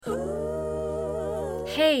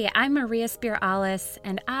Hey, I'm Maria Spiralis,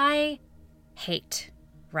 and I hate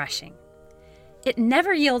rushing. It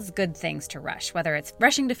never yields good things to rush, whether it's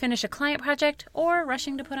rushing to finish a client project or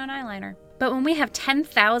rushing to put on eyeliner. But when we have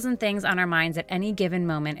 10,000 things on our minds at any given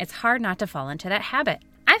moment, it's hard not to fall into that habit.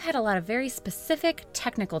 I've had a lot of very specific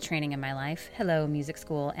technical training in my life, hello, music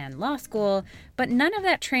school and law school, but none of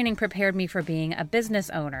that training prepared me for being a business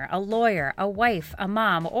owner, a lawyer, a wife, a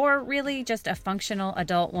mom, or really just a functional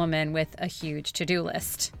adult woman with a huge to-do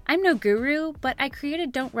list. I'm no guru, but I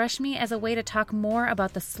created Don't Rush Me as a way to talk more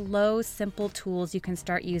about the slow, simple tools you can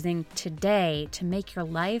start using today to make your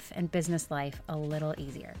life and business life a little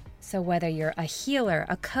easier. So whether you're a healer,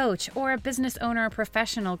 a coach, or a business owner or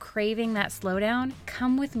professional craving that slowdown,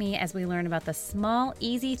 come with me as we learn about the small,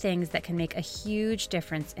 easy things that can make a huge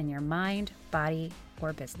difference in your mind, body,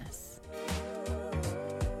 or business.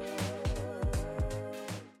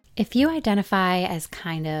 If you identify as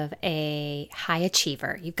kind of a high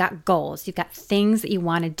achiever, you've got goals, you've got things that you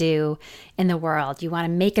want to do in the world, you want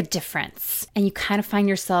to make a difference, and you kind of find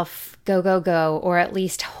yourself go, go, go, or at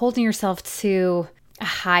least holding yourself to a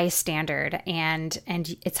high standard, and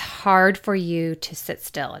it's hard for you to sit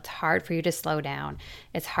still. It's hard for you to slow down.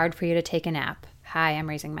 It's hard for you to take a nap. Hi, I'm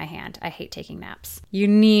raising my hand. I hate taking naps. You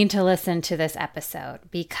need to listen to this episode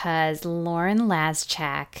because Lauryn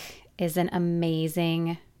Laszczak is an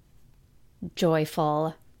amazing,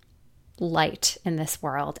 joyful light in this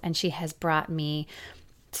world, and she has brought me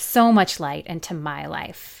so much light into my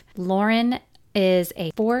life. Lauryn is a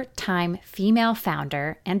 4-time female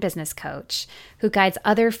founder and business coach who guides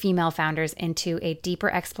other female founders into a deeper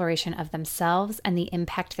exploration of themselves and the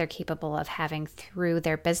impact they're capable of having through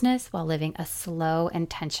their business while living a slow,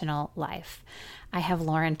 intentional life. I have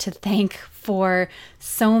Lauryn to thank for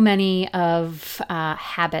so many of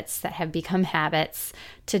habits that have become habits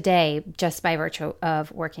today just by virtue of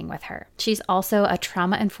working with her. She's also a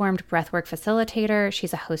trauma-informed breathwork facilitator.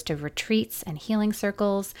 She's a host of retreats and healing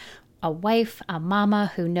circles, a wife, a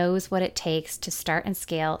mama who knows what it takes to start and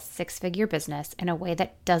scale six-figure business in a way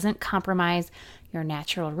that doesn't compromise your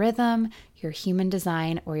natural rhythm, your human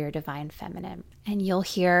design, or your divine feminine. And you'll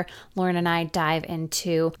hear Lauryn and I dive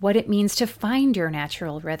into what it means to find your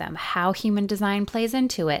natural rhythm, how human design plays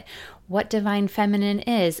into it, what divine feminine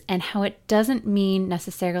is, and how it doesn't mean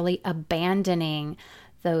necessarily abandoning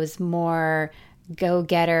those more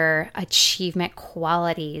go-getter achievement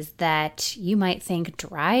qualities that you might think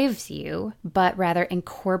drives you, but rather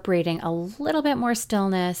incorporating a little bit more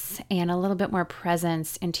stillness and a little bit more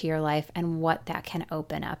presence into your life and what that can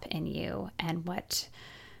open up in you, and what,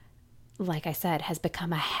 like I said, has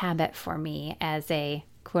become a habit for me as a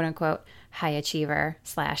quote-unquote high achiever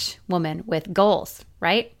 / woman with goals,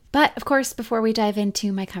 right? But of course, before we dive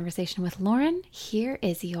into my conversation with Lauryn, here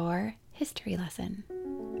is your history lesson.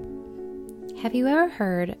 Have you ever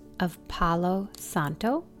heard of Palo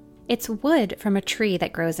Santo? It's wood from a tree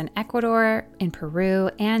that grows in Ecuador, in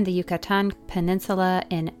Peru, and the Yucatan Peninsula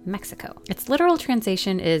in Mexico. Its literal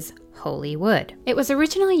translation is holy wood. It was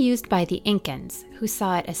originally used by the Incans, who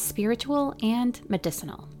saw it as spiritual and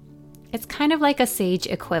medicinal. It's kind of like a sage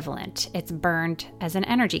equivalent. It's burned as an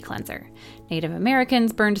energy cleanser. Native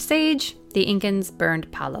Americans burned sage, the Incans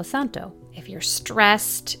burned Palo Santo. If you're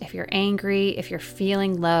stressed, if you're angry, if you're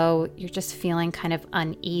feeling low, you're just feeling kind of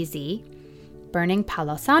uneasy, burning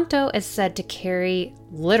Palo Santo is said to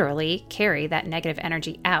literally carry that negative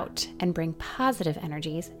energy out and bring positive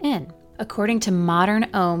energies in. According to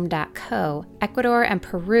modernom.co, Ecuador and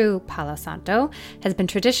Peru Palo Santo has been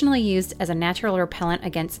traditionally used as a natural repellent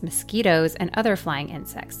against mosquitoes and other flying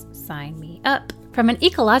insects. Sign me up. From an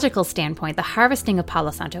ecological standpoint, the harvesting of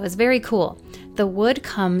Palo Santo is very cool. The wood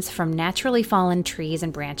comes from naturally fallen trees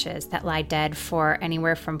and branches that lie dead for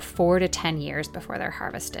anywhere from 4 to 10 years before they're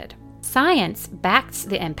harvested. Science backs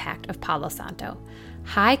the impact of Palo Santo.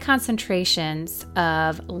 High concentrations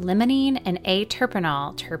of limonene and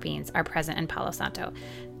A-terpenol terpenes are present in Palo Santo.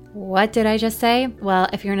 What did I just say? Well,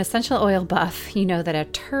 if you're an essential oil buff, you know that a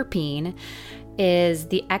terpene is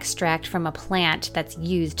the extract from a plant that's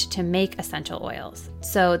used to make essential oils.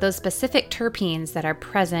 So those specific terpenes that are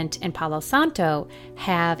present in Palo Santo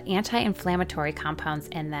have anti-inflammatory compounds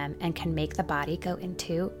in them and can make the body go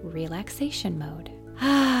into relaxation mode.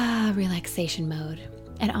 Relaxation mode.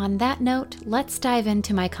 And on that note, let's dive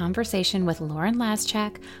into my conversation with Lauryn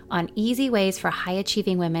Laszczak on easy ways for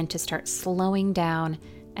high-achieving women to start slowing down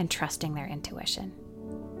and trusting their intuition.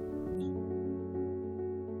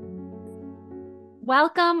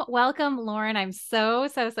 Welcome, Lauryn. I'm so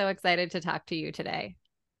excited to talk to you today.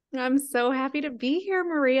 I'm so happy to be here,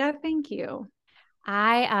 Maria. Thank you. So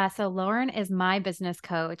Lauryn is my business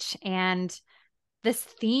coach, and this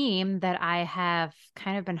theme that I have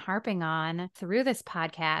kind of been harping on through this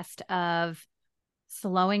podcast of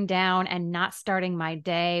slowing down and not starting my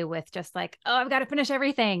day with just like, oh, I've got to finish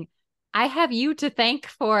everything. I have you to thank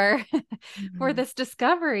for for Mhm. this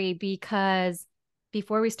discovery, because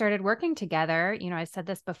before we started working together, I said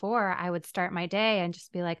this before, I would start my day and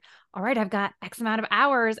just be like, all right, I've got X amount of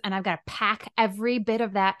hours and I've got to pack every bit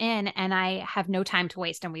of that in and I have no time to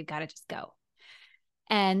waste and we've got to just go.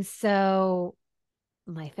 And so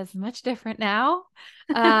life is much different now,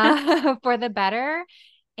 for the better.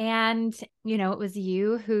 And, it was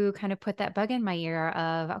you who kind of put that bug in my ear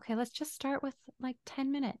of, okay, let's just start with like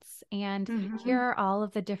 10 minutes. And here Mhm. are all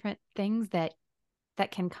of the different things that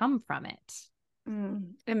can come from it.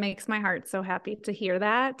 It makes my heart so happy to hear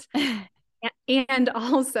that. And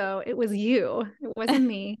also it was you. It wasn't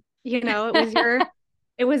me.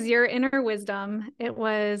 It was your inner wisdom. It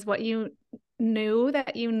was what you knew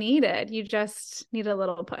that you needed. You just need a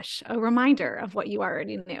little push, a reminder of what you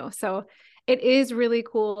already knew. So it is really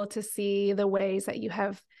cool to see the ways that you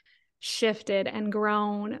have shifted and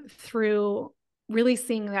grown through really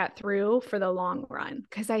seeing that through for the long run.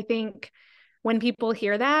 Because I think when people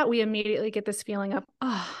hear that, we immediately get this feeling of,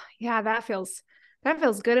 oh, yeah, that feels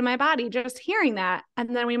good in my body just hearing that.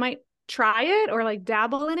 And then we might try it or like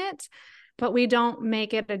dabble in it, but we don't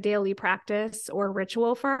make it a daily practice or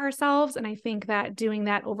ritual for ourselves. And I think that doing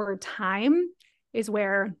that over time is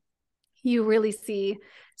where you really see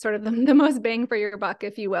sort of the most bang for your buck,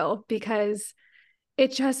 if you will, because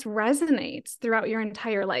it just resonates throughout your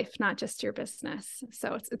entire life, not just your business.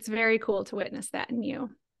 So it's very cool to witness that in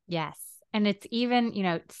you. Yes. And it's even,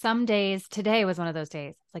 some days, today was one of those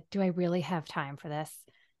days. It's like, do I really have time for this?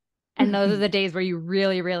 And those are the days where you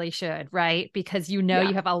really, really should, right? Because you Yeah.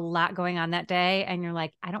 have a lot going on that day. And you're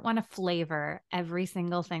like, I don't want to flavor every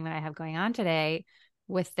single thing that I have going on today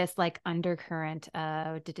with this like undercurrent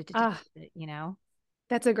of, Ah, you know?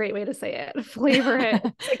 that's a great way to say it. Flavor it.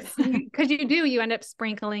 It's like sweet, because you end up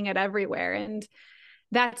sprinkling it everywhere. And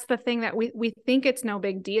that's the thing that we think it's no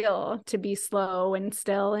big deal to be slow and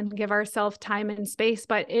still and give ourselves time and space,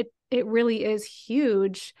 but it really is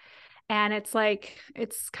huge. And it's like,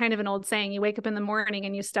 it's kind of an old saying, you wake up in the morning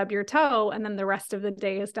and you stub your toe, and then the rest of the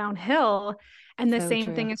day is downhill. And the So same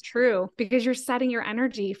true. thing is true because you're setting your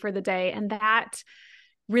energy for the day. And that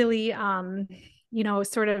really,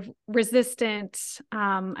 sort of resistant.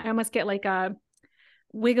 I almost get like a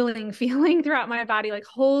wiggling feeling throughout my body, like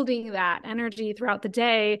holding that energy throughout the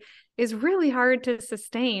day is really hard to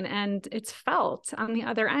sustain. And it's felt on the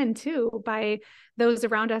other end too by those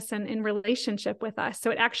around us and in relationship with us.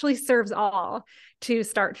 So it actually serves all to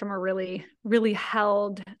start from a really, really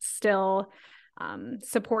held, still,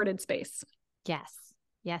 supported space. Yes.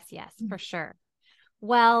 Yes. Yes, for sure.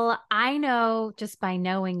 Well, I know just by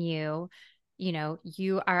knowing you,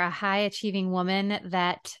 you are a high achieving woman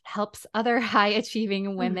that helps other high achieving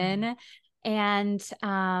Mm. women. And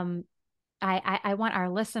I want our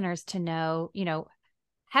listeners to know,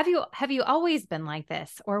 have you always been like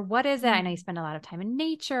this? Or what is it? I know you Mm. spend a lot of time in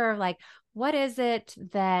nature. Like, what is it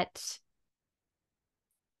that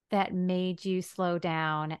made you slow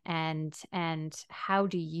down, and how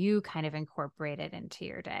do you kind of incorporate it into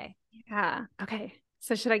your day? Yeah. Okay.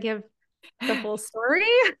 So should I give the full story?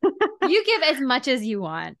 You give as much as you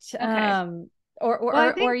want. Okay. Or Well, I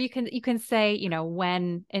or think, you can say,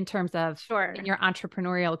 when in terms of in sure. your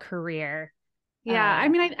entrepreneurial career. Yeah. I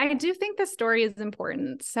mean, I do think the story is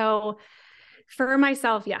important. So for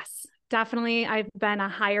myself, yes, definitely. I've been a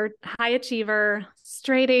high achiever,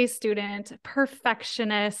 straight A student,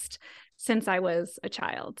 perfectionist since I was a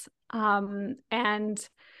child. And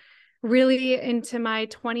really into my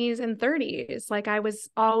 20s and 30s. Like I was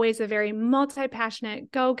always a very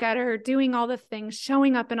multi-passionate go-getter, doing all the things,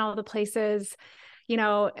 showing up in all the places. You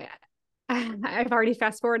know, I've already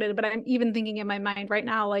fast forwarded, but I'm even thinking in my mind right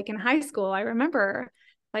now, like in high school, I remember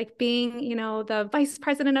like being, the vice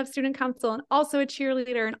president of student council and also a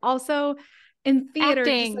cheerleader and also in theater,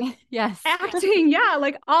 just like Acting. Yes. acting. Yeah,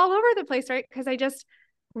 like all over the place, right? Because I just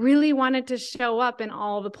really wanted to show up in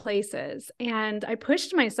all the places. And I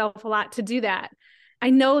pushed myself a lot to do that. I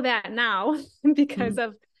know that now because Mhm.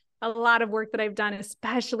 of a lot of work that I've done,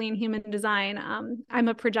 especially in human design. I'm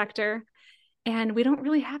a projector and we don't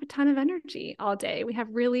really have a ton of energy all day. We have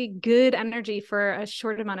really good energy for a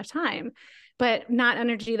short amount of time, but not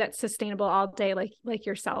energy that's sustainable all day, like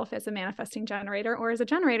yourself as a manifesting generator or as a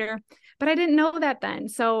generator. But I didn't know that then.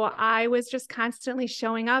 So I was just constantly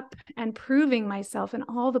showing up and proving myself in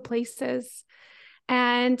all the places.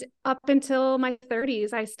 And up until my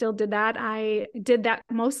 30s, I still did that. I did that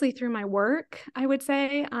mostly through my work, I would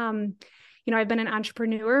say. I've been an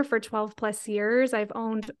entrepreneur for 12 plus years. I've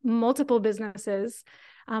owned multiple businesses,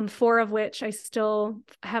 4 of which I still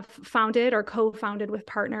have founded or co-founded with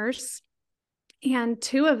partners. And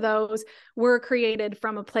 2 of those were created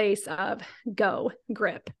from a place of go,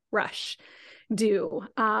 grip, rush, do,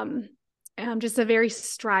 just a very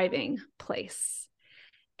striving place.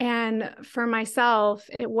 And for myself,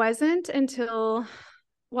 it wasn't until,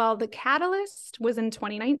 the catalyst was in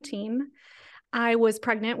 2019. I was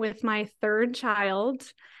pregnant with my 3rd child,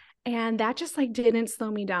 and that just didn't slow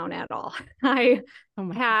me down at all. I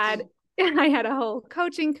had a whole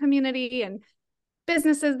coaching community and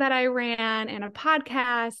businesses that I ran, and a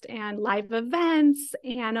podcast and live events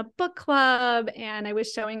and a book club. And I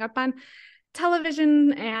was showing up on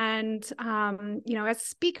television and, as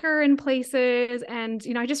speaker in places. And,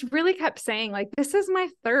 I just really kept saying this is my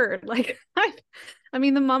 3rd,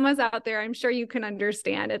 the mamas out there, I'm sure you can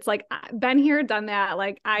understand. It's I've been here, done that.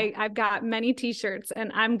 I've got many t-shirts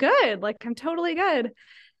and I'm good. I'm totally good.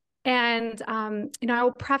 And, I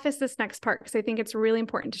will preface this next part because I think it's really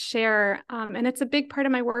important to share. And it's a big part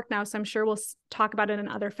of my work now. So I'm sure we'll talk about it in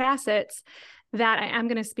other facets, that I am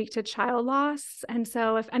going to speak to child loss. And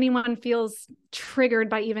so if anyone feels triggered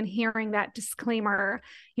by even hearing that disclaimer,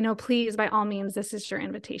 please, by all means, this is your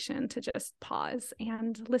invitation to just pause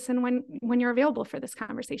and listen when you're available for this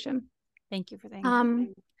conversation. Thank you for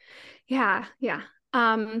saying that. Yeah.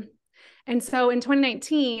 And so in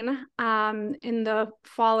 2019, in the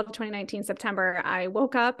fall of 2019, September, I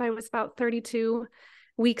woke up. I was about 32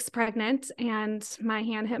 weeks pregnant, and my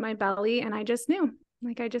hand hit my belly, and I just knew.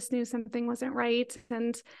 I just knew something wasn't right.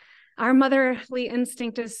 And our motherly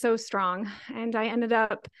instinct is so strong. And I ended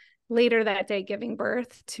up later that day giving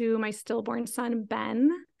birth to my stillborn son, Ben.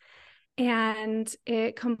 And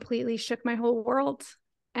it completely shook my whole world.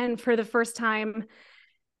 And for the first time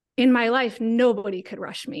in my life, nobody could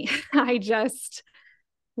rush me. I just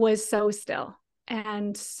was so still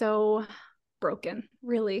and so broken,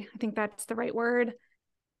 really. I think that's the right word.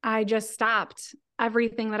 I just stopped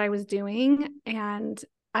everything that I was doing, and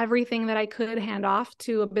everything that I could hand off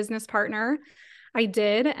to a business partner, I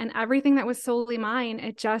did. And everything that was solely mine,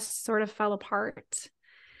 it just sort of fell apart.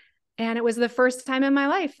 And it was the first time in my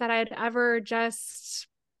life that I'd ever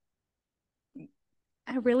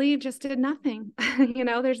I really just did nothing.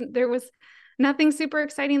 There was nothing super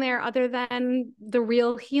exciting there other than the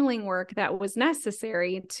real healing work that was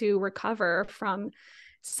necessary to recover from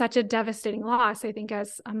such a devastating loss. I think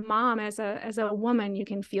as a mom, as a woman, you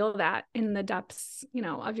can feel that in the depths,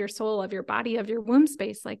 of your soul, of your body, of your womb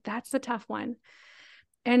space. That's a tough one.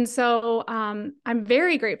 And so I'm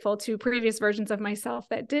very grateful to previous versions of myself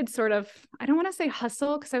that did sort of, I don't want to say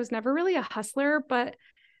hustle, because I was never really a hustler, but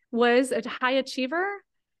was a high achiever,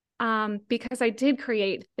 because I did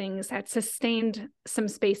create things that sustained some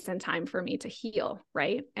space and time for me to heal.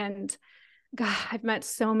 Right. And God, I've met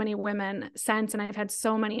so many women since, and I've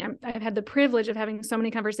had the privilege of having so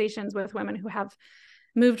many conversations with women who have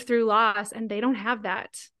moved through loss, and they don't have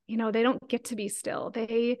that. They don't get to be still.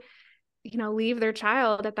 They, leave their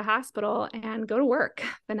child at the hospital and go to work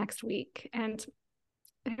the next week. And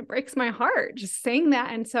it breaks my heart just saying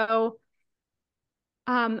that. And so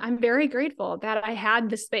I'm very grateful that I had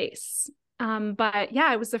the space. But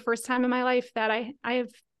yeah, it was the first time in my life that I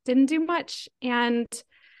didn't do much. And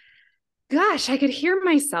gosh, I could hear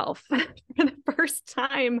myself for the first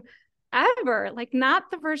time ever,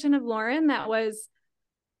 not the version of Lauryn that was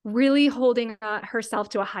really holding herself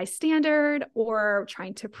to a high standard or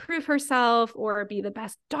trying to prove herself or be the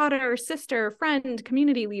best daughter, sister, friend,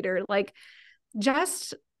 community leader,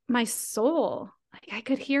 just my soul. I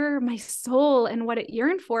could hear my soul and what it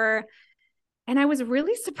yearned for. And I was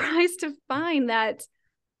really surprised to find that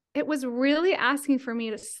it was really asking for me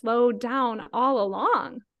to slow down all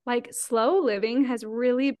along. Slow living has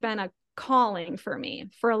really been a calling for me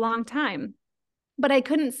for a long time, but I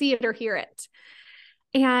couldn't see it or hear it.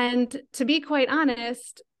 And to be quite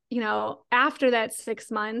honest, after that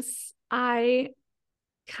 6 months, I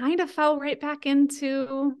kind of fell right back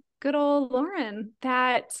into good old Lauryn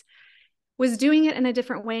that was doing it in a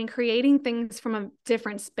different way and creating things from a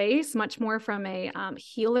different space, much more from a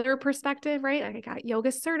healer perspective, right? I got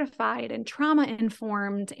yoga certified and trauma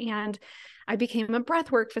informed, and I became a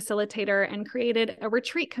breathwork facilitator and created a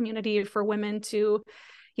retreat community for women to,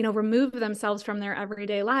 remove themselves from their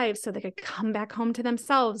everyday lives so they could come back home to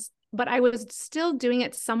themselves. But I was still doing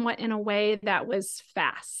it somewhat in a way that was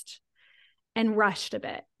fast and rushed a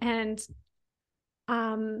bit. And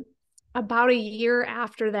about a year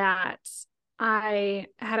after that, I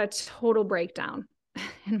had a total breakdown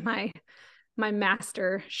in my my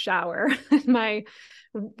master shower, my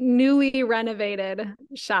newly renovated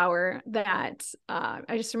shower that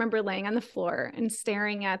I just remember laying on the floor and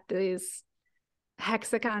staring at these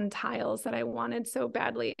hexagon tiles that I wanted so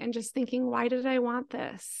badly and just thinking, why did I want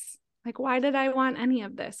this? Like, why did I want any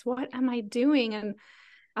of this? What am I doing? And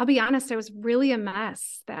I'll be honest, I was really a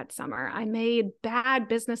mess that summer. I made bad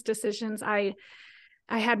business decisions. I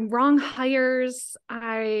had wrong hires.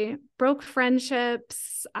 I broke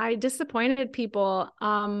friendships. I disappointed people.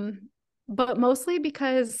 But mostly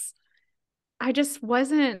because I just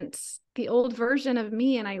wasn't the old version of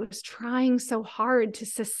me. And I was trying so hard to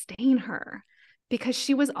sustain her because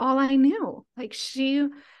she was all I knew. Like she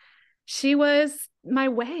was my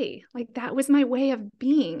way. Like that was my way of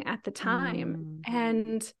being at the time.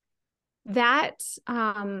 And that,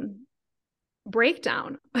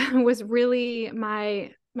 breakdown was really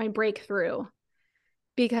my breakthrough,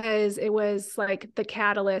 because it was like the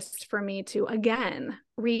catalyst for me to again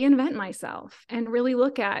reinvent myself and really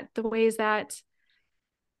look at the ways that,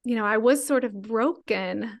 you know, I was sort of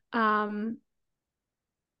broken, and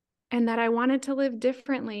that I wanted to live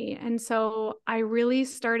differently. And so I really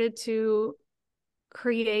started to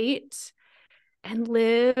create and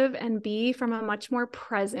live and be from a much more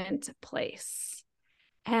present place.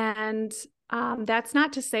 And that's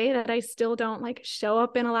not to say that I still don't like show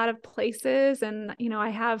up in a lot of places. And, you know, I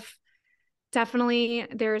have definitely,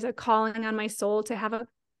 there's a calling on my soul to have a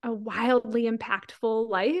wildly impactful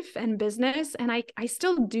life and business. And I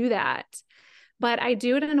still do that, but I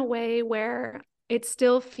do it in a way where it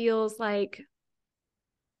still feels like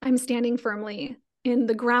I'm standing firmly in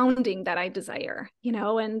the grounding that I desire, you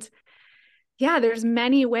know. And yeah, there's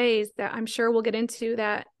many ways that I'm sure we'll get into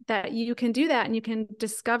that you can do that and you can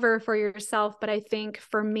discover for yourself. But I think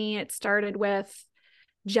for me, it started with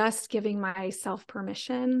just giving myself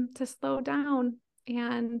permission to slow down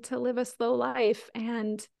and to live a slow life.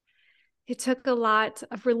 And it took a lot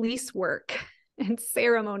of release work and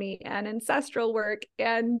ceremony and ancestral work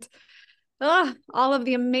and all of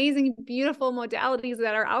the amazing, beautiful modalities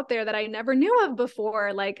that are out there that I never knew of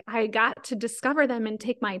before. Like I got to discover them and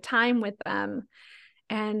take my time with them.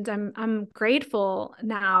 And I'm grateful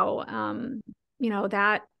now, you know,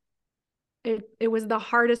 that it was the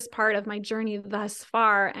hardest part of my journey thus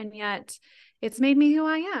far. And yet it's made me who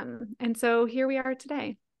I am. And so here we are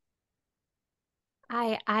today.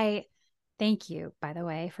 I thank you, by the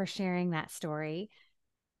way, for sharing that story.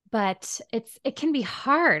 But it can be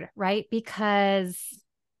hard, right? Because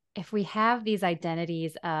if we have these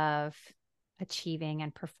identities of achieving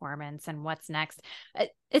and performance and what's next,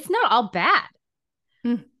 it's not all bad.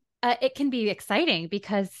 It can be exciting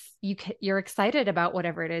because you're excited about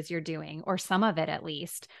whatever it is you're doing, or some of it at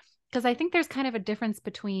least. Because I think there's kind of a difference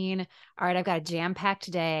between, all right, I've got a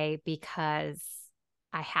jam-packed day because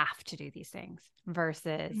I have to do these things,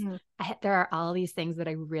 versus there are all these things that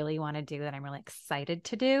I really want to do that I'm really excited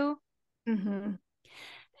to do.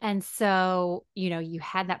 And so, you know, you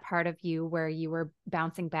had that part of you where you were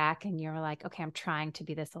bouncing back and you were like, okay, I'm trying to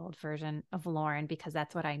be this old version of Lauryn because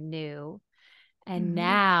that's what I knew. And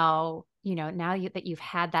now, you know, that you've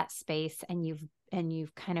had that space and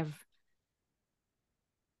you've kind of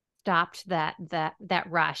stopped that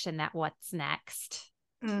rush and that what's next.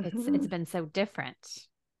 It's been so different.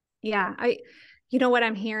 Yeah. You know what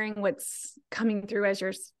I'm hearing, what's coming through as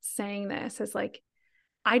you're saying this is like,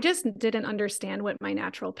 I just didn't understand what my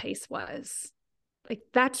natural pace was. Like,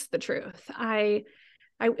 that's the truth.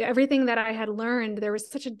 Everything that I had learned, there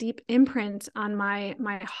was such a deep imprint on my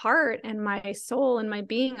heart and my soul and my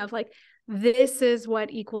being of like, this is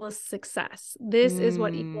what equals success. This is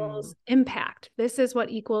what equals impact. This is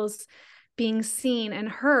what equals being seen and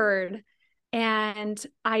heard. And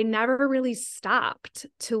I never really stopped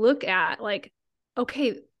to look at like,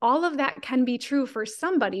 okay, all of that can be true for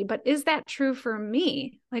somebody, but is that true for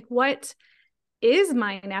me? Like, what is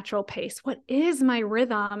my natural pace? What is my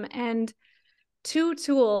rhythm? And two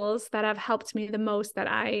tools that have helped me the most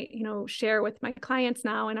that I, you know, share with my clients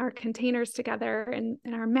now in our containers together and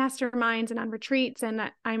in our masterminds and on retreats.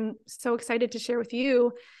 And I'm so excited to share with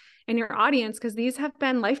you and your audience, because these have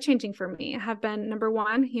been life-changing for me. Have been, number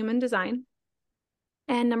one, human design,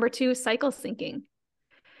 and number two, cycle syncing.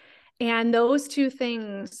 And those two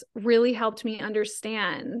things really helped me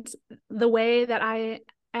understand the way that I,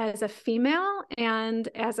 as a female and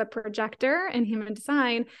as a projector in human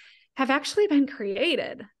design, have actually been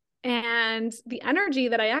created, and the energy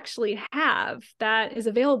that I actually have that is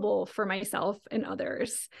available for myself and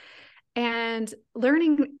others. And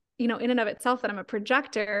learning, you know, in and of itself that I'm a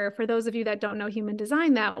projector, for those of you that don't know human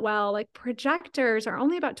design that well, like projectors are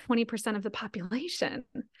only about 20% of the population.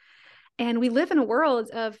 And we live in a world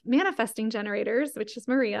of manifesting generators, which is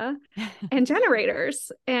Maria, and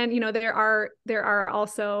generators. And, there are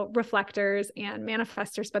also reflectors and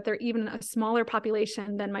manifestors, but they're even a smaller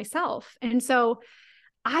population than myself. And so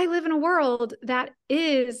I live in a world that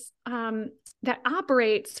is, that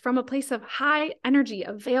operates from a place of high energy,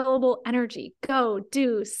 available energy, go,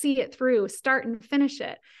 do, see it through, start and finish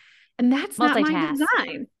it. And that's not my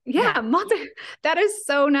design. Yeah. That is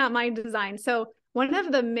so not my design. So one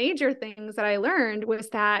of the major things that I learned was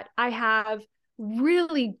that I have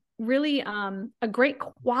really, really, a great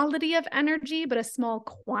quality of energy, but a small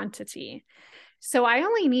quantity. So I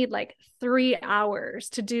only need like 3 hours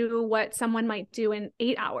to do what someone might do in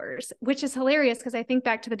 8 hours, which is hilarious because I think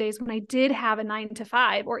back to the days when I did have a 9 to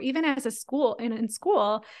 5, or even as a school in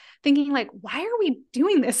school, thinking like, why are we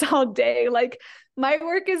doing this all day? Like my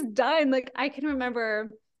work is done. Like I can remember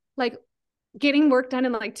like getting work done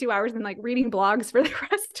in like 2 hours and like reading blogs for the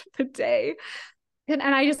rest of the day. And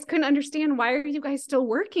I just couldn't understand, why are you guys still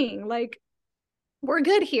working? Like we're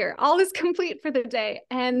good here. All is complete for the day.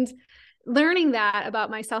 And learning that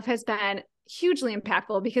about myself has been hugely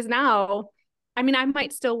impactful, because now, I mean, I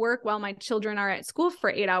might still work while my children are at school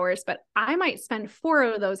for 8 hours, but I might spend 4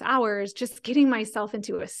 of those hours just getting myself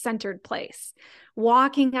into a centered place,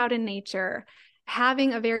 walking out in nature,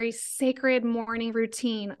 having a very sacred morning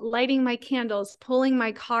routine, lighting my candles, pulling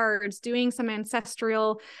my cards, doing some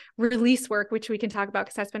ancestral release work, which we can talk about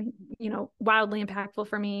because that's been, wildly impactful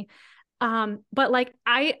for me. But like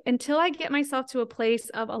until I get myself to a place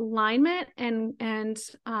of alignment and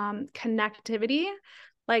connectivity,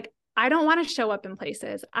 like I don't want to show up in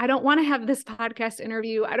places. I don't want to have this podcast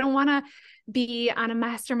interview. I don't want to be on a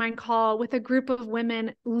mastermind call with a group of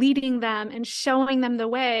women, leading them and showing them the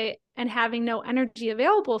way and having no energy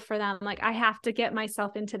available for them. Like I have to get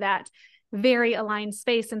myself into that very aligned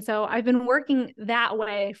space. And so I've been working that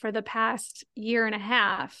way for the past 1.5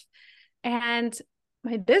 years. And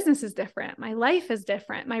my business is different. My life is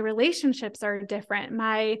different. My relationships are different.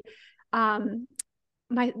 The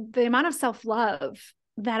amount of self-love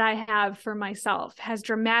that I have for myself has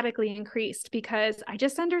dramatically increased because I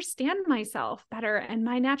just understand myself better. And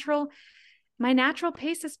my natural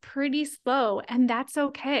pace is pretty slow, and that's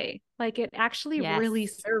okay. Like it actually really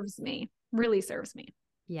serves me,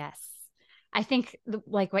 Yes. I think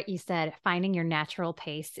like what you said, finding your natural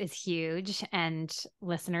pace is huge. And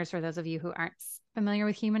listeners, for those of you who aren't familiar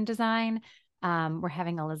with human design, we're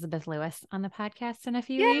having Elizabeth Lewis on the podcast in a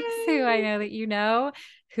few weeks, who I know that you know,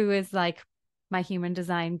 who is like my human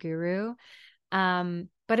design guru.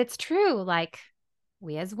 But it's true. Like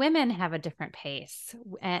we as women have a different pace,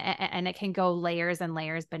 and it can go layers and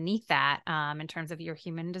layers beneath that, in terms of your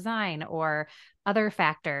human design or other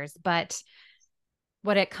factors. But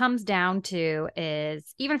what it comes down to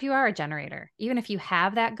is, even if you are a generator, even if you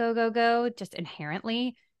have that go, just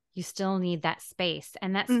inherently, you still need that space.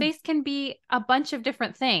 And that space can be a bunch of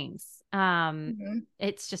different things.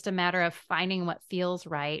 It's just a matter of finding what feels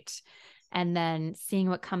right and then seeing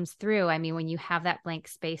what comes through. I mean, when you have that blank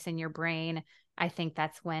space in your brain, I think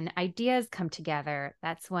that's when ideas come together.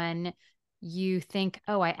 That's when you think,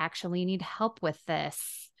 oh, I actually need help with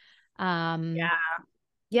this.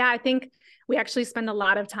 Yeah, I think we actually spend a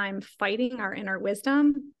lot of time fighting our inner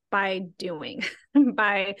wisdom by doing,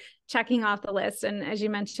 by checking off the list. And as you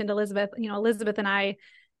mentioned, Elizabeth and I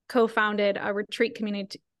co-founded a retreat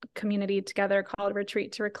community together called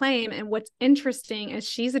Retreat to Reclaim. And what's interesting is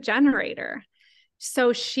she's a generator.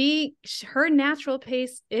 So her natural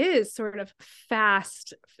pace is sort of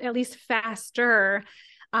fast, at least faster.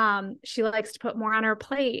 She likes to put more on her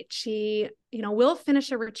plate. She, will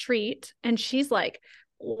finish a retreat and she's like,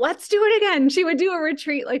 let's do it again. She would do a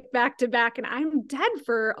retreat like back to back, and I'm dead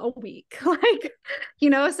for a week. Like,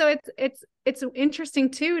 so it's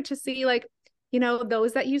interesting too, to see like,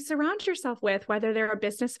 those that you surround yourself with, whether they're a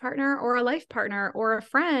business partner or a life partner or a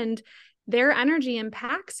friend, their energy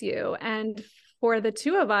impacts you. And for the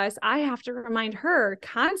two of us, I have to remind her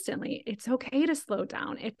constantly, it's okay to slow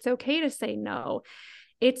down. It's okay to say no.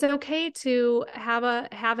 It's okay to have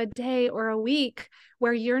a day or a week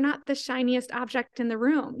where you're not the shiniest object in the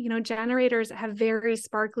room. Generators have very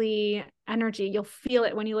sparkly energy. You'll feel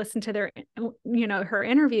it when you listen to her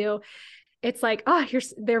interview. It's like, oh,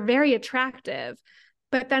 they're very attractive.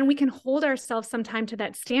 But then we can hold ourselves sometime to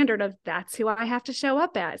that standard of, that's who I have to show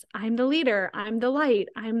up as. I'm the leader. I'm the light.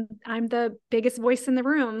 I'm the biggest voice in the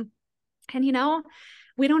room. And,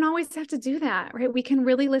 we don't always have to do that, right? We can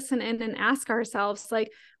really listen in and ask ourselves,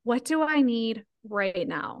 like, what do I need right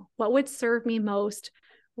now? What would serve me most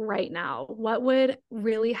right now? What would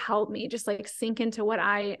really help me just like sink into what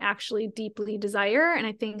I actually deeply desire? And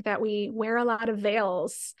I think that we wear a lot of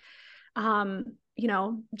veils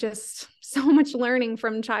just so much learning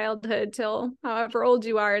from childhood till however old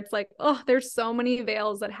you are. It's like, oh, there's so many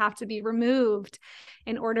veils that have to be removed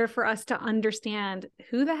in order for us to understand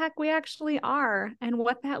who the heck we actually are and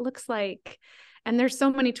what that looks like. And there's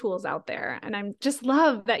so many tools out there. And I'm just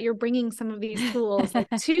love that you're bringing some of these tools like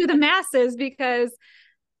to the masses, because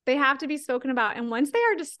they have to be spoken about. And once they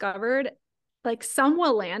are discovered, like some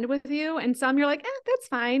will land with you and some you're like, that's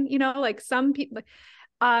fine. Like some people,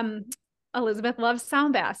 Elizabeth loves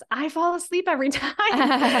sound baths. I fall asleep every time.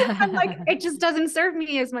 I'm like, it just doesn't serve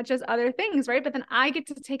me as much as other things. Right. But then I get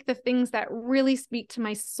to take the things that really speak to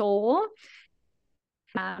my soul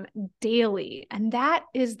daily. And that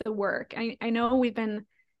is the work. I know we've been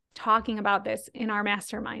talking about this in our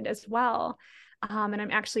mastermind as well. And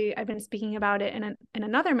I've been speaking about it in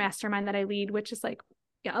another mastermind that I lead, which is like,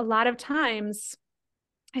 a lot of times,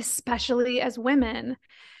 especially as women,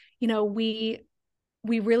 we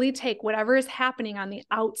really take whatever is happening on the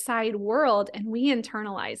outside world and we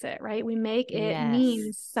internalize it, right? We make it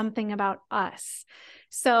mean something about us.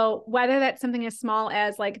 So whether that's something as small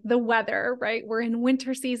as like the weather, right? We're in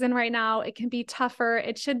winter season right now. It can be tougher.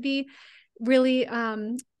 It should be really,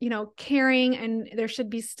 caring, and there should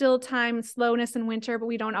be still time, slowness in winter, but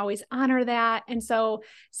we don't always honor that. And so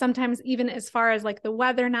sometimes even as far as like the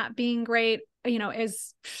weather not being great,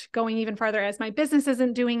 is going even farther as my business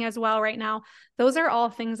isn't doing as well right now. Those are all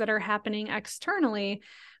things that are happening externally.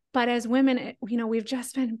 But as women, we've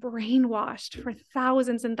just been brainwashed for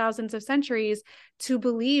thousands and thousands of centuries to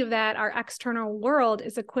believe that our external world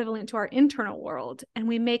is equivalent to our internal world, and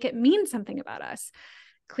we make it mean something about us.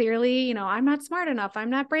 Clearly, I'm not smart enough. I'm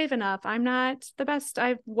not brave enough. I'm not the best.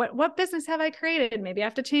 What business have I created? Maybe I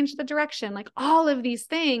have to change the direction, like all of these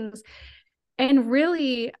things. And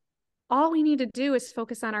really, all we need to do is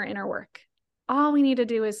focus on our inner work. All we need to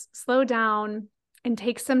do is slow down and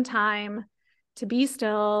take some time to be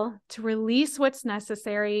still, to release what's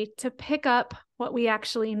necessary, to pick up what we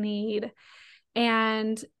actually need,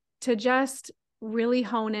 and to just really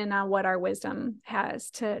hone in on what our wisdom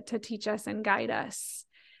has to teach us and guide us.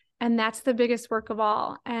 And that's the biggest work of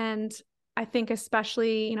all. And I think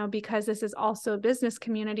especially, because this is also a business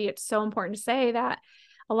community, it's so important to say that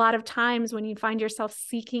a lot of times when you find yourself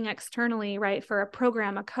seeking externally, right, for a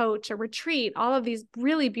program, a coach, a retreat, all of these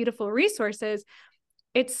really beautiful resources,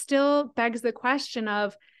 it still begs the question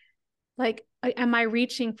of like, am I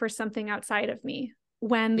reaching for something outside of me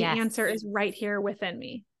when the answer is right here within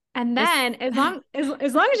me? And then as long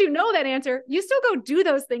as you know that answer, you still go do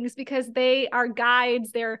those things because they are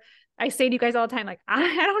guides. I say to you guys all the time, like,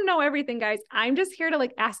 I don't know everything, guys. I'm just here to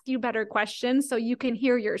like ask you better questions so you can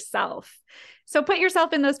hear yourself. So put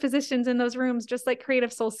yourself in those positions, in those rooms, just like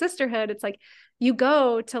Creative Soul Sisterhood. It's like you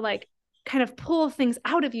go to like kind of pull things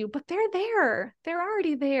out of you, but they're there. They're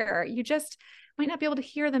already there. You just might not be able to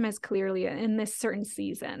hear them as clearly in this certain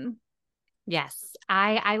season. Yes.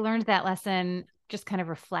 I learned that lesson just kind of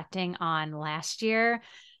reflecting on last year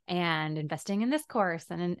and investing in this course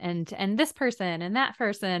and this person and that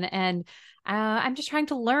person. And I'm just trying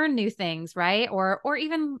to learn new things, right? Or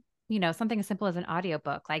even, something as simple as an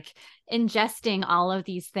audiobook, like ingesting all of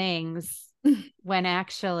these things when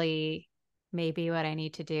actually maybe what I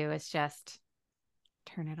need to do is just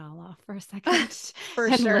turn it all off for a second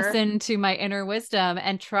and listen to my inner wisdom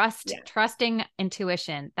and trusting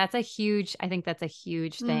intuition. I think that's a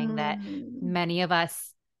huge thing that many of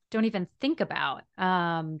us don't even think about,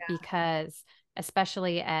 because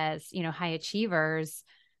especially as, high achievers,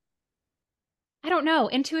 I don't know,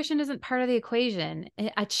 intuition isn't part of the equation.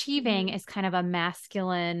 Achieving is kind of a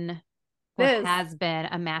masculine, or has been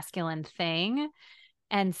a masculine thing.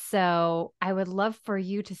 And so I would love for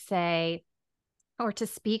you to say, or to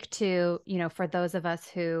speak to, for those of us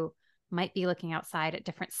who might be looking outside at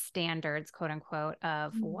different standards, quote unquote,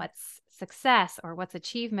 of what's success or what's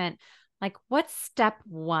achievement, like what's step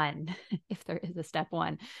one, if there is a step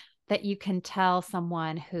one, that you can tell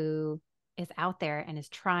someone who is out there and is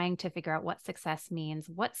trying to figure out what success means?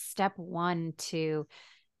 What's step one to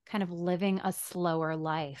kind of living a slower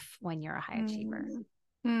life when you're a high achiever?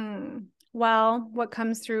 Well, what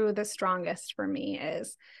comes through the strongest for me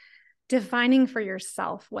is defining for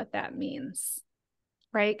yourself what that means,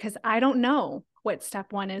 right? Because I don't know what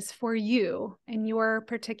step one is for you and your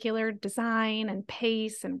particular design and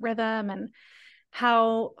pace and rhythm and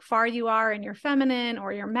how far you are in your feminine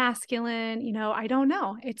or your masculine. I don't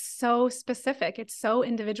know. It's so specific. It's so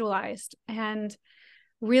individualized. And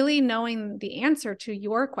really knowing the answer to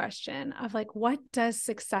your question of like, what does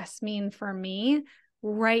success mean for me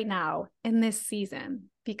right now in this season?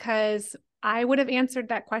 Because I would have answered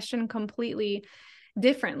that question completely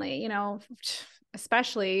differently,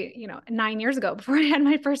 especially, 9 years ago before I had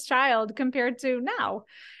my first child compared to now,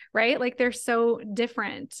 right? Like they're so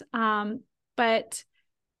different. But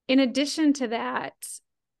in addition to that,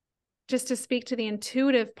 just to speak to the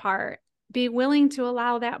intuitive part, be willing to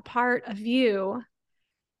allow that part of you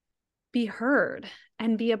be heard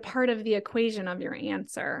and be a part of the equation of your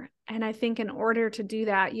answer. And I think in order to do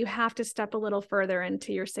that, you have to step a little further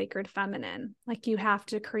into your sacred feminine. Like you have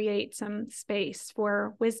to create some space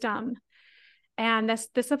for wisdom. And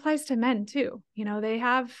this applies to men too. They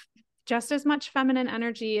have just as much feminine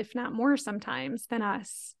energy, if not more sometimes, than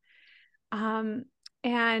us.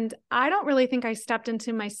 And I don't really think I stepped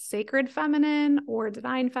into my sacred feminine or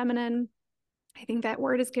divine feminine. I think that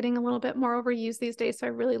word is getting a little bit more overused these days. So I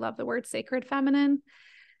really love the word sacred feminine,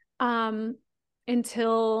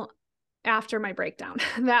 until after my breakdown.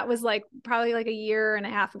 That was probably a year and a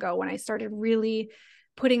half ago when I started really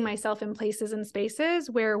putting myself in places and spaces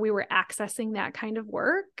where we were accessing that kind of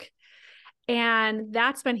work. And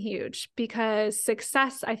that's been huge because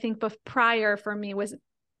success, I think, prior for me was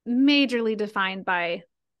majorly defined by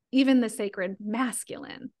even the sacred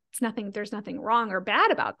masculine. There's nothing wrong or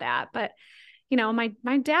bad about that. But,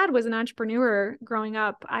 my dad was an entrepreneur growing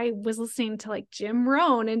up. I was listening to Jim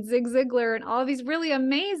Rohn and Zig Ziglar and all of these really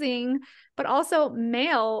amazing, but also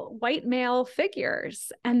white male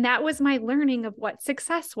figures. And that was my learning of what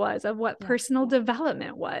success was, of what personal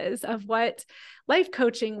development was, of what life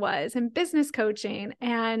coaching was and business coaching.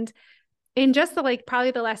 And in just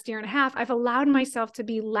probably the last year and a half, I've allowed myself to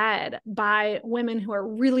be led by women who are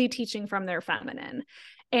really teaching from their feminine.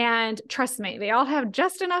 And trust me, they all have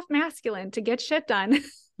just enough masculine to get shit done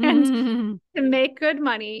and to make good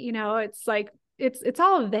money. It's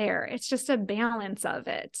all there. It's just a balance of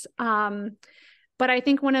it. But I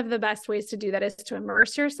think one of the best ways to do that is to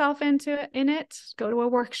immerse yourself in it, go to a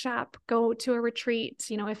workshop, go to a retreat.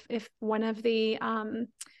 If one of the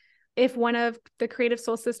Creative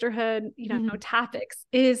Soul Sisterhood, topics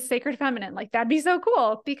is sacred feminine, that'd be so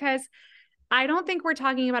cool because I don't think we're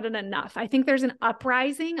talking about it enough. I think there's an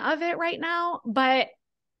uprising of it right now, but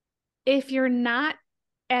if you're not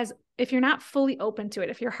fully open to it,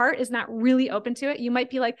 if your heart is not really open to it, you might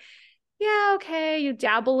be like, yeah, okay, you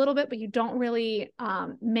dabble a little bit, but you don't really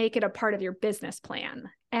make it a part of your business plan.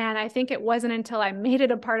 And I think it wasn't until I made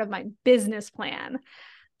it a part of my business plan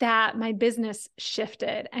that my business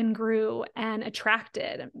shifted and grew and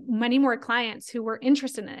attracted many more clients who were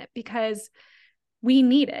interested in it because we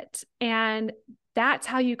need it. And that's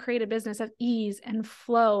how you create a business of ease and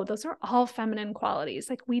flow. Those are all feminine qualities.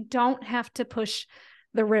 We don't have to push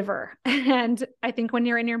the river. And I think when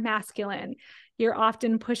you're in your masculine, you're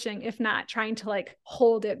often pushing, if not trying to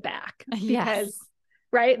hold it back because,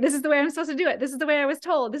 right, this is the way I'm supposed to do it. This is the way I was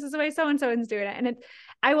told. This is the way so-and-so is doing it. And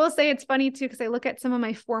I will say it's funny too, because I look at some of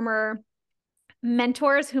my former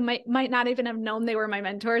mentors who might not even have known they were my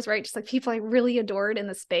mentors, right? Just people I really adored in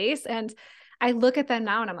the space. And I look at them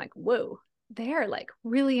now and I'm like, whoa, they're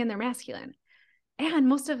really in their masculine. And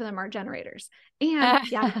most of them are generators and yada,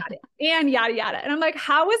 yada, and yada, yada. And I'm like,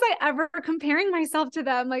 how was I ever comparing myself to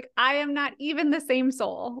them? I am not even the same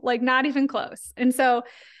soul, not even close. And so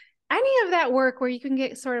any of that work where you can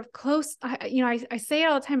get sort of close, I say it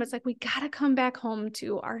all the time. It's we got to come back home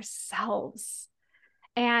to ourselves.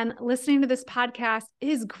 And listening to this podcast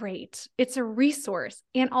is great. It's a resource.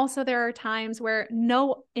 And also there are times where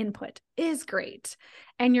no input is great.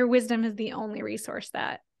 And your wisdom is the only resource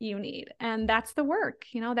that you need. And that's the work,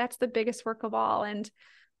 that's the biggest work of all. And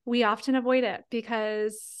we often avoid it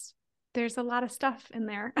because there's a lot of stuff in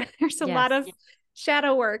there. There's a lot of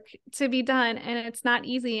shadow work to be done. And it's not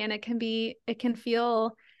easy. And it can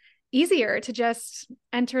feel easier to just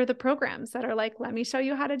enter the programs that are let me show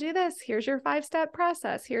you how to do this. Here's your 5-step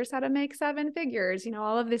process. Here's how to make 7 figures,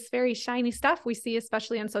 all of this very shiny stuff we see,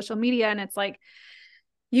 especially on social media. And it's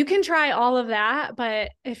you can try all of that,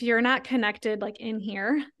 but if you're not connected, in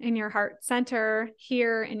here, in your heart center,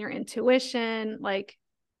 here in your intuition,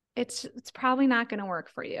 it's probably not going to work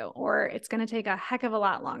for you, or it's going to take a heck of a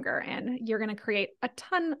lot longer and you're going to create a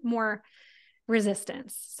ton more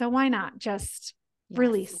resistance. So why not just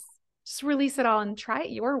release it all and try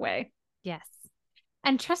it your way. Yes.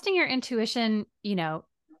 And trusting your intuition,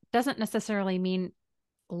 doesn't necessarily mean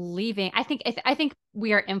leaving. I think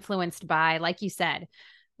we are influenced by, like you said,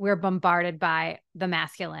 we're bombarded by the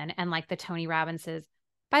masculine and the Tony Robbinses,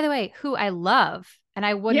 by the way, who I love. And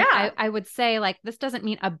I would say this doesn't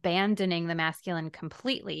mean abandoning the masculine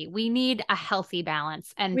completely. We need a healthy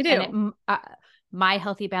balance. And we do. My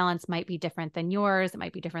healthy balance might be different than yours. It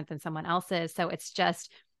might be different than someone else's. So it's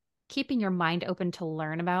just keeping your mind open to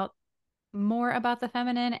learn more about the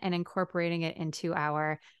feminine and incorporating it into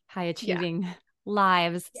our high achieving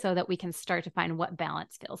lives so that we can start to find what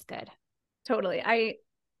balance feels good. Totally. I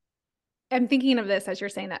am thinking of this as you're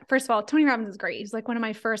saying that. First of all, Tony Robbins is great. He's like one of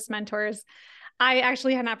my first mentors. I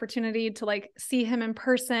actually had an opportunity to like see him in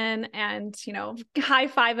person and, high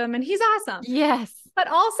five him, and he's awesome. Yes. But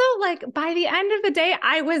also like by the end of the day,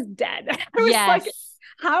 I was dead. I was like,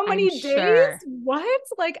 how many days? Sure. What?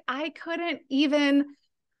 Like I couldn't even,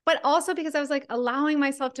 but also because I was like allowing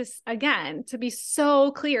myself to, again, to be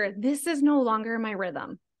so clear, this is no longer my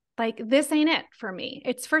rhythm. Like this ain't it for me.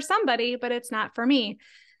 It's for somebody, but it's not for me.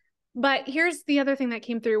 But here's the other thing that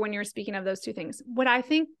came through when you're speaking of those two things. What I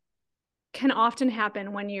think can often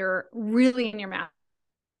happen when you're really in your math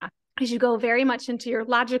is you go very much into your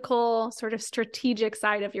logical, sort of strategic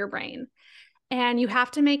side of your brain, and you have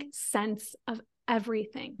to make sense of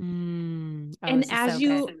everything. And as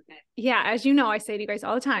as you know, I say to you guys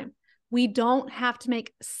all the time, we don't have to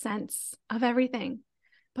make sense of everything,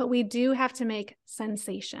 but we do have to make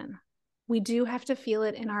sensation. We do have to feel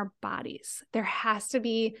it in our bodies. There has to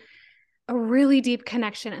be a really deep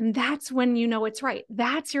connection. And that's when you know it's right.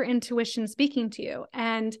 That's your intuition speaking to you.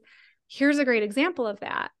 And here's a great example of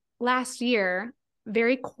that. Last year,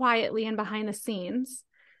 very quietly and behind the scenes,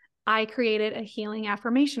 I created a healing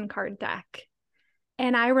affirmation card deck.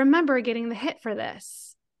 And I remember getting the hit for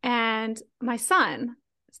this. And my son,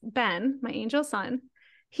 Ben, my angel son,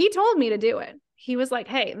 he told me to do it. He was like,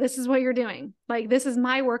 hey, this is what you're doing. Like, this is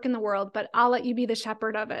my work in the world, but I'll let you be the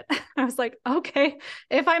shepherd of it. I was like, okay,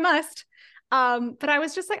 if I must. But I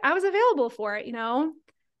was just like, I was available for it,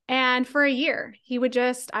 And for a year,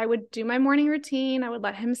 I would do my morning routine. I would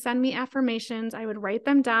let him send me affirmations. I would write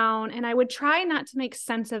them down, and I would try not to make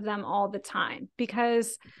sense of them all the time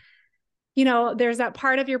because, there's that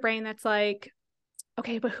part of your brain that's like,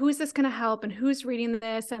 okay, but who is this going to help? And who's reading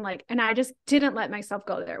this? And I just didn't let myself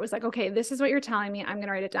go there. It was like, okay, this is what you're telling me. I'm going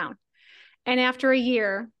to write it down. And after a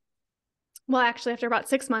year, well, actually after about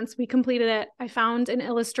 6 months, we completed it. I found an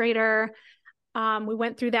illustrator. We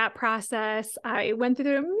went through that process. I went through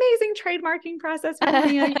the amazing trademarking process with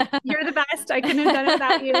Mia. You're the best. I couldn't have done it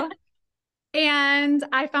without you. And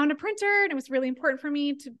I found a printer, and it was really important for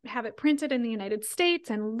me to have it printed in the United States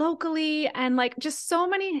and locally. And like just so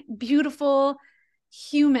many beautiful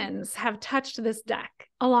humans have touched this deck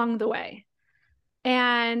along the way.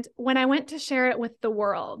 And when I went to share it with the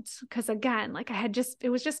world, because again, like it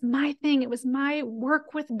was just my thing. It was my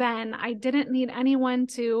work with Ben. I didn't need anyone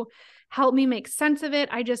to help me make sense of it.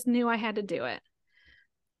 I just knew I had to do it.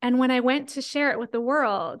 And when I went to share it with the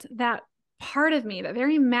world, that part of me, that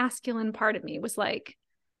very masculine part of me was like,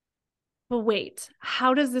 well, wait,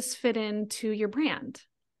 how does this fit into your brand?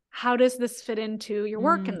 How does this fit into your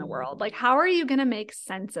work in the world? Like, how are you going to make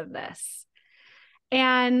sense of this?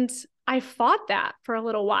 And I fought that for a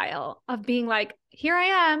little while of being like, here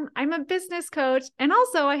I am, I'm a business coach. And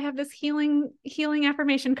also I have this healing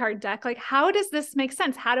affirmation card deck. Like, how does this make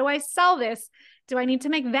sense? How do I sell this? Do I need to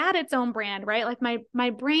make that its own brand? Right? Like my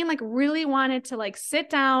brain like really wanted to like sit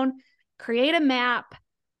down, create a map,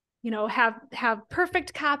 have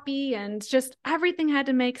perfect copy, and just everything had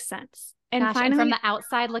to make sense. And Gosh, finally, and from the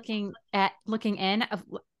outside looking in,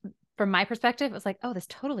 from my perspective, it was like, oh, this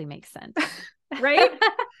totally makes sense. Right?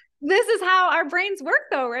 This is how our brains work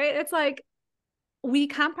though, right? It's like we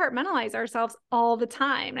compartmentalize ourselves all the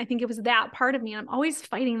time. I think it was that part of me. And I'm always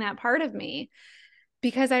fighting that part of me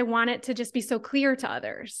because I want it to just be so clear to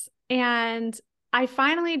others. And I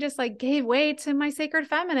finally just like gave way to my sacred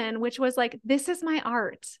feminine, which was like, this is my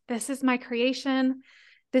art. This is my creation.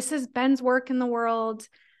 This is Ben's work in the world.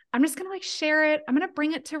 I'm just going to like share it. I'm going to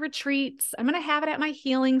bring it to retreats. I'm going to have it at my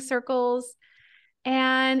healing circles.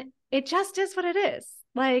 And it just is what it is.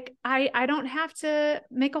 Like, I don't have to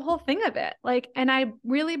make a whole thing of it. Like, and I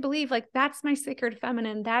really believe like, that's my sacred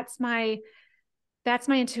feminine. That's my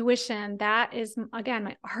intuition. That is, again,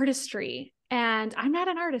 my artistry. And I'm not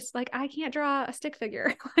an artist. Like, I can't draw a stick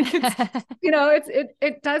figure. Like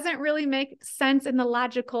it doesn't really make sense in the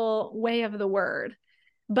logical way of the word.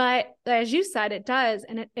 But as you said, it does.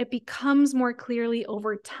 And it becomes more clearly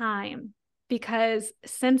over time, because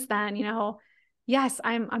since then, yes,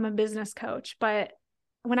 I'm a business coach, but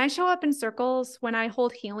when I show up in circles, when I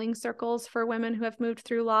hold healing circles for women who have moved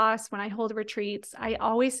through loss, when I hold retreats, I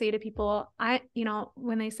always say to people,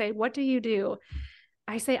 when they say, what do you do?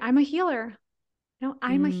 I say, I'm a healer.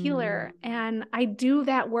 I'm a healer. And I do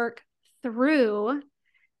that work through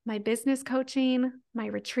my business coaching, my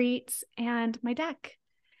retreats, and my deck.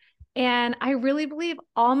 And I really believe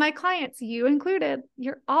all my clients, you included,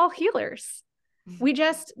 you're all healers. We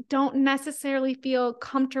just don't necessarily feel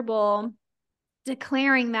comfortable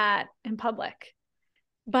declaring that in public,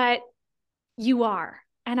 but you are.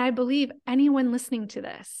 And I believe anyone listening to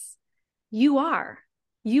this, you are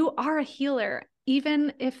a healer,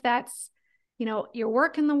 even if that's, your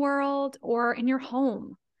work in the world or in your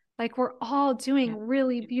home. Like, we're all doing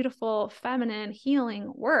really beautiful, feminine healing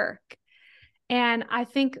work. And I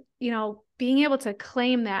think, being able to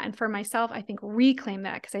claim that, and for myself, I think reclaim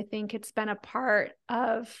that, because I think it's been a part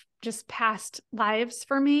of just past lives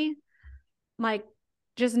for me. Like,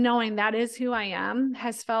 just knowing that is who I am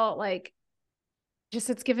has felt like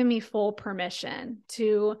it's given me full permission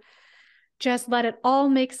to just let it all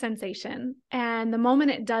make sensation. And the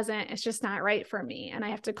moment it doesn't, it's just not right for me. And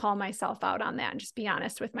I have to call myself out on that and just be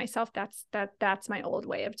honest with myself. That's my old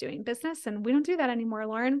way of doing business. And we don't do that anymore,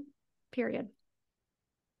 Lauryn, period.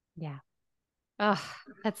 Yeah. Oh,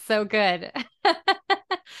 that's so good.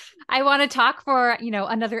 I want to talk for,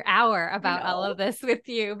 another hour about all of this with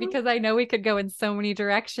you, because I know we could go in so many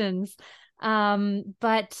directions.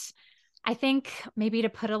 But I think maybe to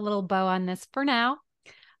put a little bow on this for now,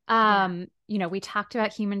 we talked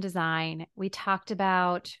about human design. We talked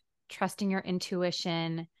about trusting your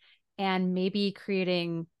intuition and maybe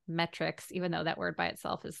creating metrics, even though that word by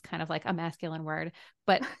itself is kind of like a masculine word,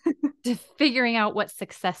 but to figuring out what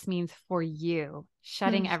success means for you,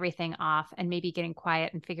 shutting everything off and maybe getting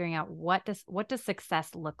quiet and figuring out what does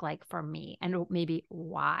success look like for me, and maybe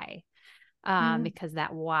why. Because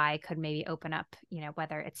that why could maybe open up,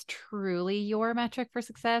 whether it's truly your metric for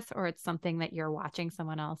success or it's something that you're watching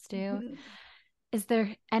someone else do. Is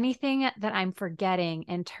there anything that I'm forgetting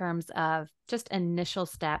in terms of just initial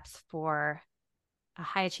steps for a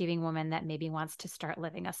high achieving woman that maybe wants to start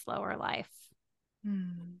living a slower life?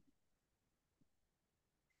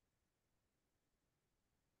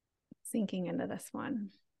 Sinking into this one.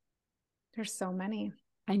 There's so many.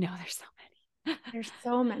 I know there's so many. There's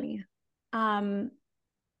so many. I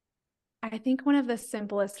think one of the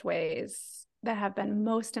simplest ways that have been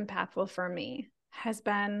most impactful for me has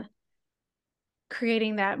been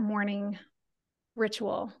creating that morning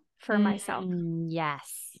ritual for myself.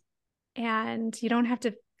 Yes. And you don't have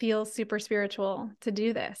to feel super spiritual to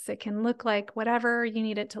do this. It can look like whatever you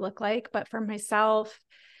need it to look like. But for myself,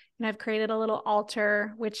 I've created a little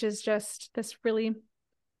altar, which is just this really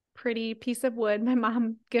pretty piece of wood my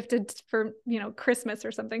mom gifted for, Christmas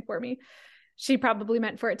or something for me. She probably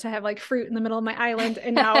meant for it to have like fruit in the middle of my island.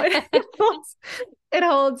 And now it holds,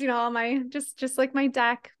 all my, just like my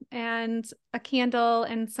deck and a candle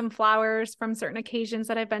and some flowers from certain occasions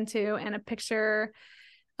that I've been to, and a picture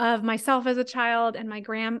of myself as a child and my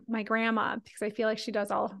grandma, because I feel like she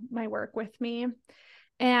does all my work with me.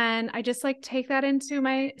 And I just like take that into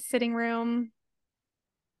my sitting room,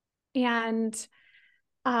 and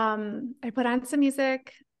I put on some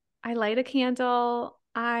music. I light a candle.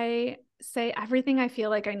 I say everything I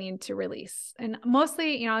feel like I need to release. And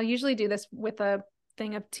mostly, I'll usually do this with a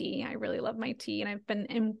thing of tea. I really love my tea, and I've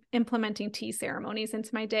been implementing tea ceremonies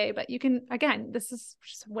into my day, but you can, again, this is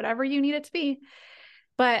just whatever you need it to be.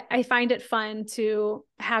 But I find it fun to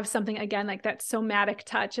have something, again, like that somatic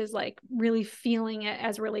touch is like really feeling it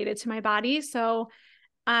as related to my body. So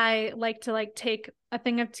I like to take a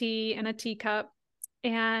thing of tea and a teacup,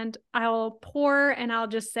 and I'll pour, and I'll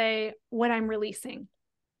just say what I'm releasing.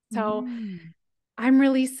 So I'm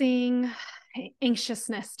releasing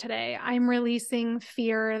anxiousness today. I'm releasing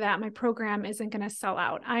fear that my program isn't going to sell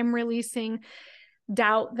out. I'm releasing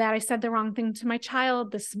doubt that I said the wrong thing to my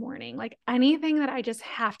child this morning. Like anything that I just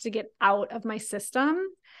have to get out of my system.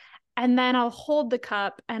 And then I'll hold the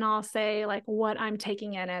cup and I'll say like what I'm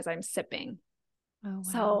taking in as I'm sipping. Oh, wow.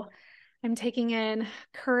 So I'm taking in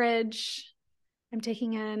courage. I'm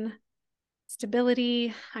taking in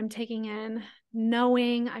stability. I'm taking in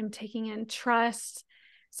knowing. I'm taking in trust.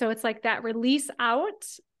 So it's like that release out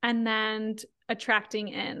and then attracting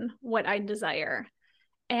in what I desire.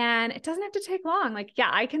 And it doesn't have to take long. Like, yeah,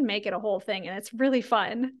 I can make it a whole thing and it's really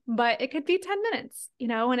fun, but it could be 10 minutes,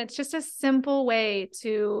 and it's just a simple way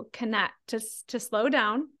to connect, to slow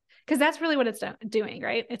down, because that's really what it's doing,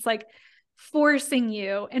 right? It's like forcing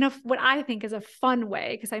you in what I think is a fun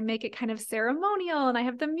way, because I make it kind of ceremonial and I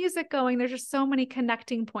have the music going. There's just so many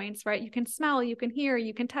connecting points, right? You can smell, you can hear,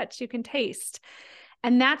 you can touch, you can taste.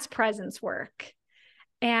 And that's presence work.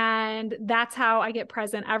 And that's how I get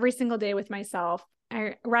present every single day with myself.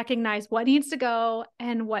 I recognize what needs to go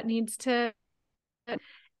and what needs to,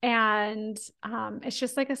 and it's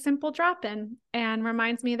just like a simple drop in, and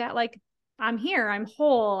reminds me that like, I'm here, I'm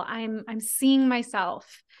whole, I'm seeing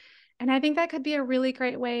myself. And I think that could be a really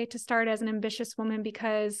great way to start as an ambitious woman,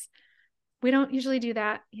 because we don't usually do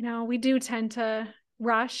that. We do tend to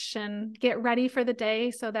rush and get ready for the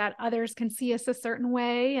day so that others can see us a certain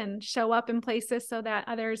way and show up in places so that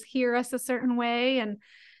others hear us a certain way. And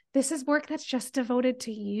this is work that's just devoted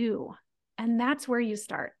to you. And that's where you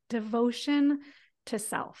start. Devotion to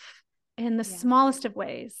self in the smallest of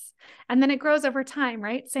ways. And then it grows over time,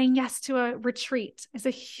 right? Saying yes to a retreat is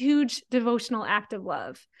a huge devotional act of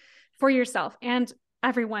love for yourself and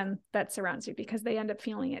everyone that surrounds you, because they end up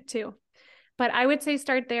feeling it too. But I would say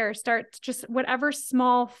start there. Start just whatever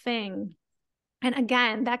small thing. And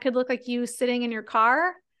again, that could look like you sitting in your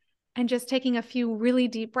car and just taking a few really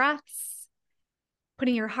deep breaths,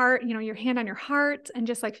 putting your heart, your hand on your heart, and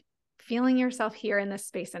just like feeling yourself here in this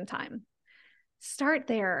space and time. Start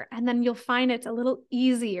there, and then you'll find it's a little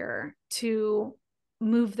easier to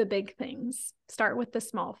move the big things. Start with the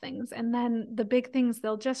small things, and then the big things,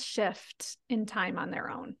 they'll just shift in time on their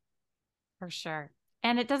own. For sure.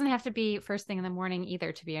 And it doesn't have to be first thing in the morning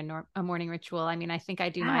either to be a morning ritual. I mean, I think I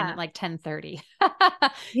do mine at like 10:30,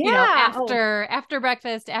 after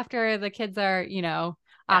breakfast, after the kids are,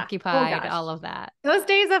 occupied, all of that. Those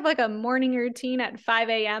days of like a morning routine at 5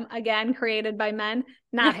 a.m. again, created by men,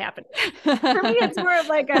 not happening. For me, it's more of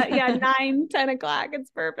like 9, 10 o'clock. It's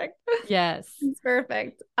perfect. Yes. It's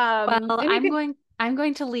perfect. Well, I'm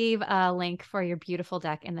going to leave a link for your beautiful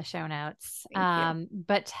deck in the show notes.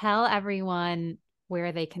 But tell everyone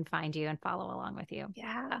where they can find you and follow along with you.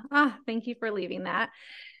 Yeah. Thank you for leaving that.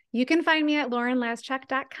 You can find me at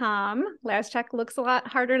LaurynLaszczak.com. Laszczak looks a lot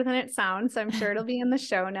harder than it sounds, so I'm sure it'll be in the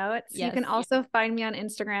show notes. Yes. You can also find me on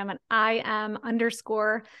Instagram at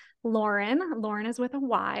 @IM_Lauryn. Lauryn is with a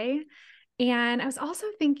Y. And I was also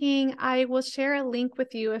thinking I will share a link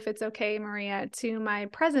with you, if it's okay, Maria, to my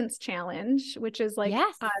presence challenge, which is like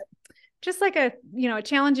just like a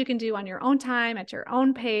challenge you can do on your own time at your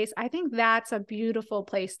own pace. I think that's a beautiful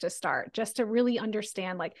place to start, just to really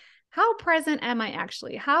understand like, how present am I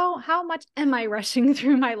actually? How much am I rushing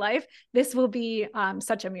through my life? This will be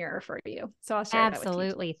such a mirror for you. So I'll share that with you.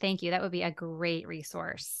 Absolutely. Thank you. That would be a great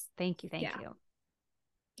resource. Thank you. Thank you.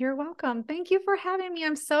 You're welcome. Thank you for having me. I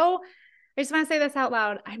just want to say this out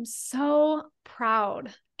loud. I'm so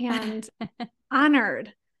proud and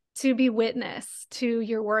honored to be witness to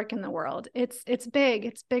your work in the world. It's big.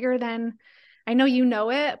 It's bigger than, I know you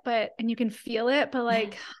know it, and you can feel it, but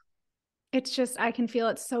like, it's just, I can feel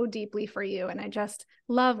it so deeply for you. And I just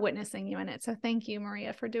love witnessing you in it. So thank you,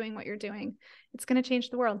 Maria, for doing what you're doing. It's going to change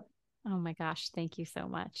the world. Oh my gosh. Thank you so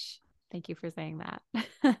much. Thank you for saying that.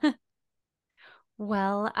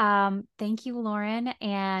 Well, thank you, Lauryn,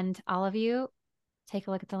 and all of you. Take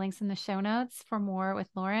a look at the links in the show notes for more with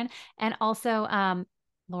Lauryn, and also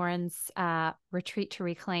Lauryn's Retreat to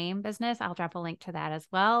Reclaim business. I'll drop a link to that as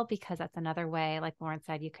well, because that's another way, like Lauryn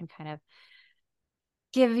said, you can kind of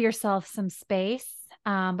give yourself some space.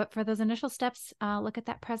 But for those initial steps, look at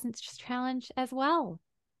that presence challenge as well.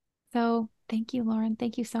 So thank you, Lauryn.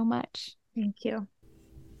 Thank you so much. Thank you.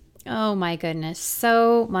 Oh my goodness.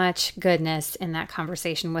 So much goodness in that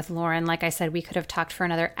conversation with Lauryn. Like I said, we could have talked for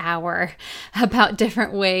another hour about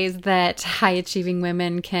different ways that high achieving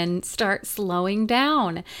women can start slowing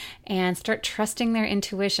down and start trusting their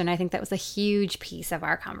intuition. I think that was a huge piece of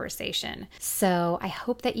our conversation. So I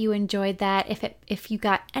hope that you enjoyed that. If you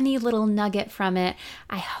got any little nugget from it,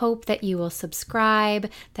 I hope that you will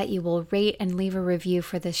subscribe, that you will rate and leave a review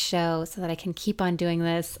for this show so that I can keep on doing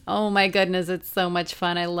this. Oh my goodness, it's so much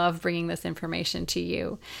fun. I love bringing this information to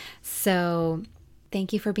you. So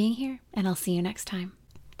thank you for being here, and I'll see you next time.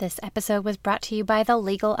 This episode was brought to you by The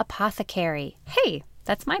Legal Apothecary. Hey,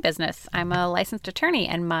 that's my business. I'm a licensed attorney,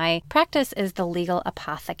 and my practice is The Legal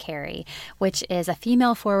Apothecary, which is a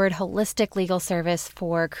female-forward holistic legal service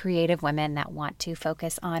for creative women that want to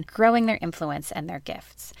focus on growing their influence and their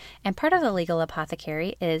gifts. And part of The Legal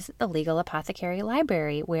Apothecary is the Legal Apothecary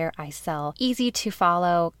Library, where I sell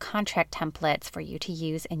easy-to-follow contract templates for you to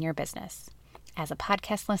use in your business. As a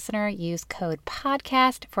podcast listener, use code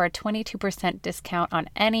PODCAST for a 22% discount on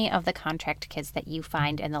any of the contract kits that you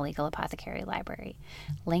find in the Legal Apothecary Library.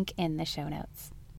 Link in the show notes.